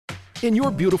In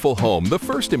your beautiful home, the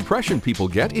first impression people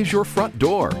get is your front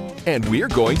door. And we're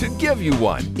going to give you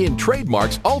one in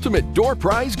Trademark's Ultimate Door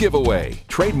Prize Giveaway.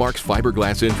 Trademark's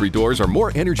fiberglass entry doors are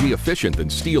more energy efficient than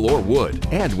steel or wood.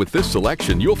 And with this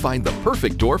selection, you'll find the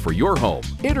perfect door for your home.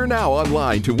 Enter now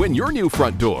online to win your new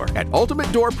front door at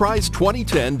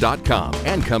UltimateDoorPrize2010.com.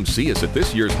 And come see us at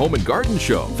this year's Home and Garden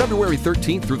Show, February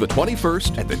 13th through the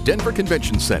 21st at the Denver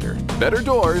Convention Center. Better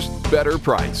doors, better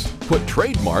price. Put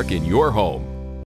Trademark in your home.